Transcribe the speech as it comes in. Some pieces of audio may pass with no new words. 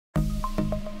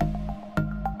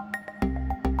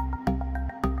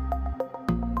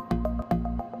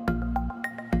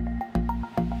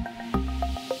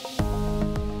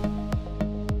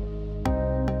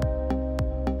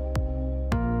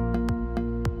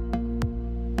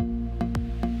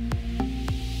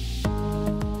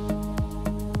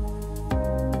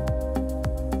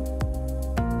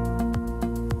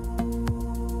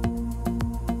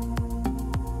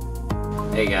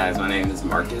Hey guys, my name is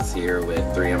Marcus here with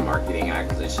 3M Marketing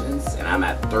Acquisitions, and I'm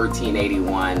at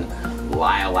 1381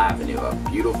 Lyle Avenue, a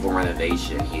beautiful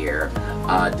renovation here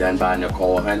done by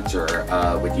Nicole Hunter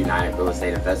with United Real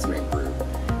Estate Investment Group.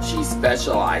 She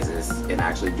specializes in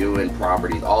actually doing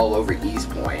properties all over East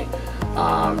Point.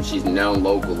 She's known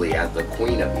locally as the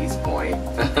Queen of East Point,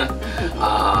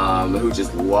 who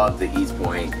just love the East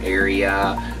Point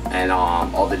area and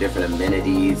all the different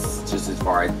amenities, just as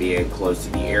far as being close to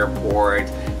the airport,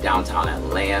 downtown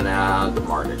Atlanta, the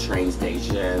Martin train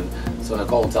station. So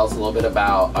Nicole, tell us a little bit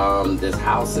about this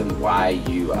house and why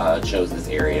you chose this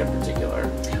area in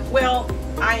particular. Well,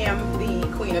 I am the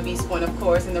Queen of East Point, of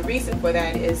course, and the reason for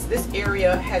that is this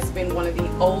area has been one of the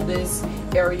oldest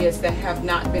areas that have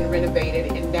not been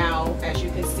renovated, and now, as you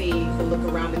can see, you can look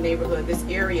around the neighborhood, this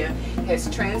area has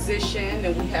transitioned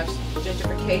and we have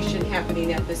gentrification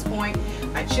happening at this point.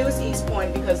 I choose East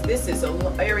Point because this is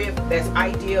an area that's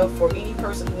ideal for any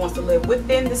person who wants to live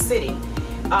within the city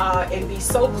and be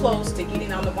so close to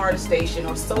getting on the MARTA station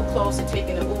or so close to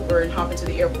taking an Uber and hopping to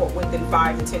the airport within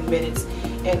 5 to 10 minutes.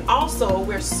 And also,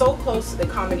 we're so close to the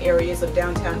common areas of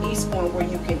downtown East Point where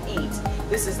you can eat.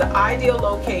 This is the ideal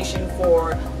location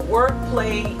for work,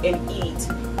 play, and eat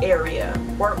area.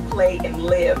 Work, play, and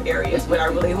live area is what I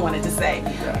really wanted to say.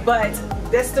 But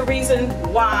that's the reason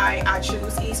why I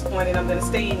choose East Point, and I'm going to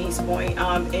stay in East Point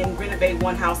and renovate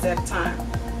one house at a time.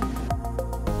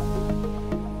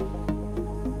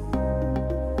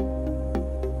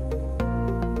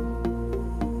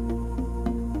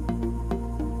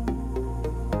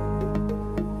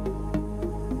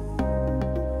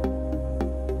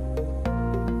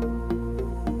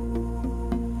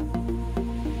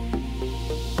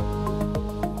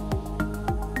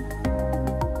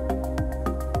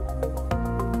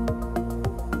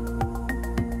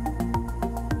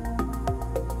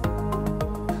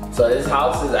 So this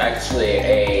house is actually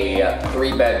a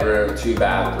 3-bedroom,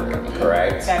 2-bathroom,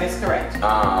 correct? That is correct.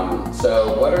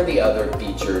 So what are the other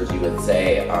features you would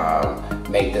say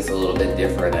make this a little bit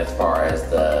different as far as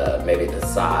maybe the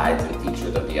size and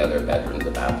features of the other bedrooms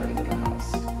and bathrooms in the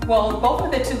house? Well, both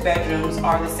of the 2 bedrooms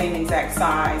are the same exact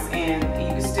size, and you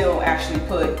can still actually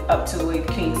put up to a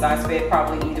king size bed,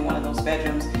 probably in either one of those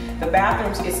bedrooms. The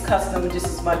bathrooms is custom just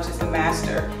as much as the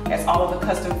master. It has all of the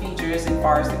custom features as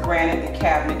far as the granite, the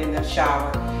cabinet, and the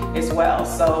shower as well.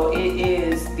 So it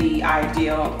is the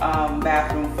ideal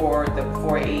bathroom for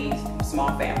a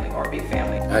small family or a big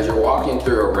family. As you're walking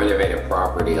through a renovated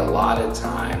property, a lot of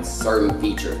times certain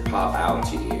features pop out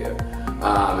to you.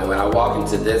 And when I walk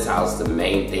into this house, the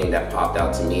main thing that popped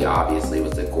out to me obviously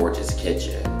was the gorgeous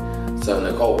kitchen. So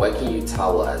Nicole, what can you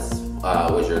tell us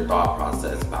was your thought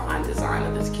process behind design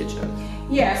of this kitchen?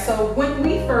 Yeah, so when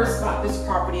we first bought this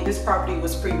property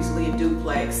was previously a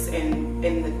duplex, and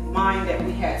in the mind that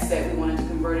we had said we wanted to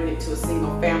convert it to a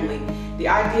single family. The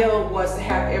ideal was to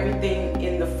have everything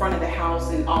in the front of the house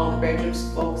and all of the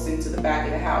bedrooms folks into the back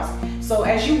of the house. So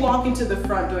as you walk into the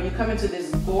front door, you come into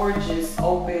this gorgeous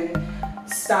open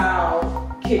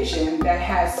style kitchen that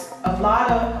has a lot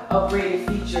of upgraded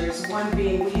features. One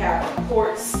being we have a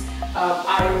quartz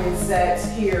island set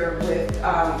here with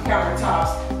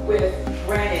countertops with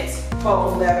granite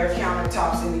faux leather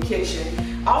countertops in the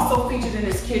kitchen. Also featured in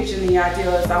this kitchen, the idea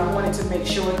is I wanted to make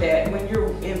sure that when you're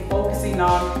focusing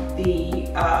on the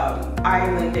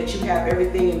island, that you have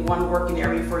everything in one working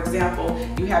area. For example,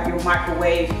 you have your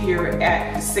microwave here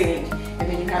at the sink, and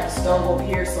then you have the stove over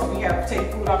here. So if you have to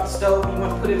take food off the stove and you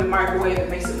want to put it in the microwave, it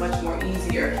makes it much more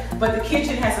easier. But the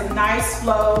kitchen has a nice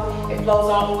flow. It flows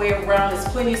all the way around. There's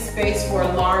plenty of space for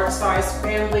a large size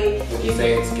family. Would you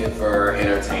say it's good for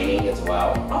entertaining as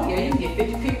well? Oh yeah, you can get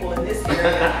 50 people in this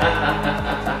area.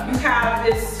 You have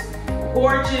this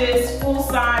gorgeous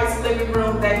full-size living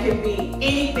room that can be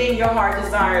anything your heart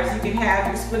desires. You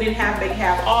can split it in half, make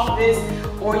half office,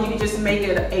 or you can just make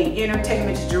it a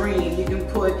entertainment dream. You can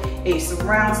put a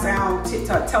surround sound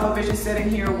television set in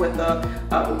here with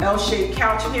a L-shaped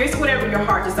couch in here. It's whatever your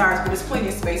heart desires, but there's plenty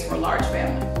of space for a large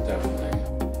family. Definitely.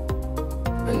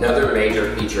 Another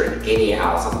major feature in any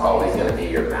house is always going to be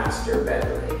your master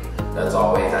bedroom. That's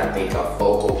always, I think, a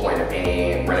focal point of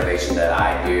any renovation that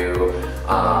I do,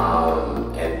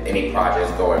 and any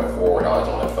projects going forward. I always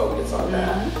want to focus on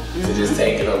that. So just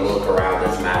taking a look around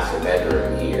this master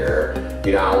bedroom here,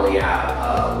 you not only have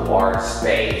a large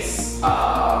space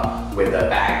with a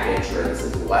back entrance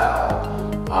as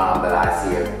well, but I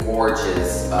see a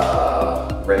gorgeous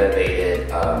renovated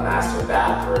master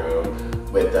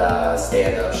bathroom with a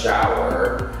stand-up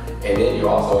shower. And then you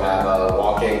also have a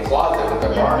walk-in closet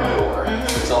with a barn door.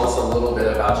 Tell us a little bit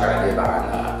about your idea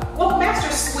behind that. Well,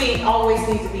 master suite always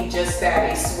needs to be just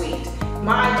that, a suite.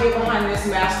 my idea behind this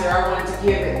master, I wanted to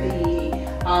give it the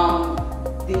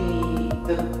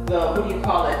what do you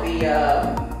call it?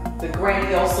 The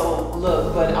grandioso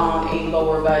look, but on a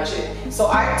lower budget.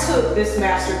 So I took this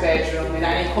master bedroom and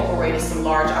I incorporated some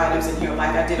large items in here,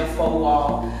 like I did a faux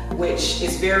wall, which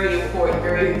is very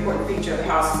important feature of the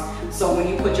house. So when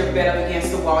you put your bed up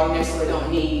against the wall, you necessarily don't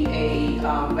need a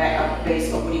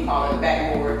basement, what do you call it, a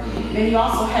backboard. Then you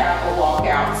also have a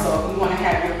walkout. So if you want to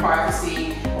have your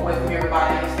privacy away from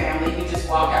everybody in the family, you can just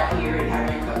walk out here and have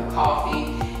your cup of coffee,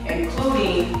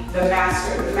 including the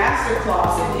master. The master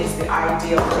closet is the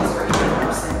ideal place for any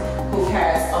person who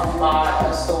has a lot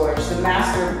of storage. The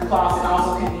master closet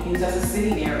also can be used as a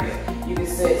sitting area. You can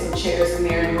set some chairs in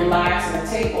there and relax, and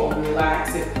a table and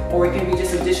relax, or it can be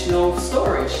just additional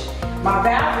storage. My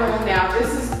bathroom, now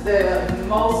this is the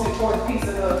most important piece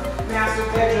of the master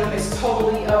bedroom. It's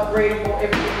totally upgradable.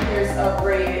 Everything here is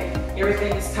upgraded.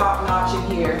 Everything is top notch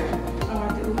in here.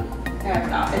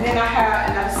 And then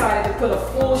I decided to put a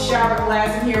full shower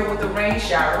glass in here with a rain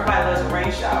shower. Everybody loves a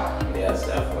rain shower. Yes,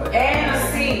 definitely. And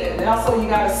a seat. And also you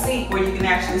got a seat where you can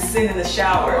actually sit in the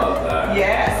shower. Love that.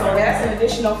 Yeah, so that's an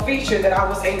additional feature that I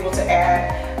was able to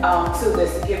add to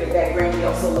this to give it that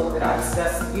grandiose look that I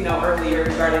discussed, earlier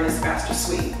regarding this master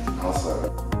suite.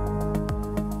 Awesome.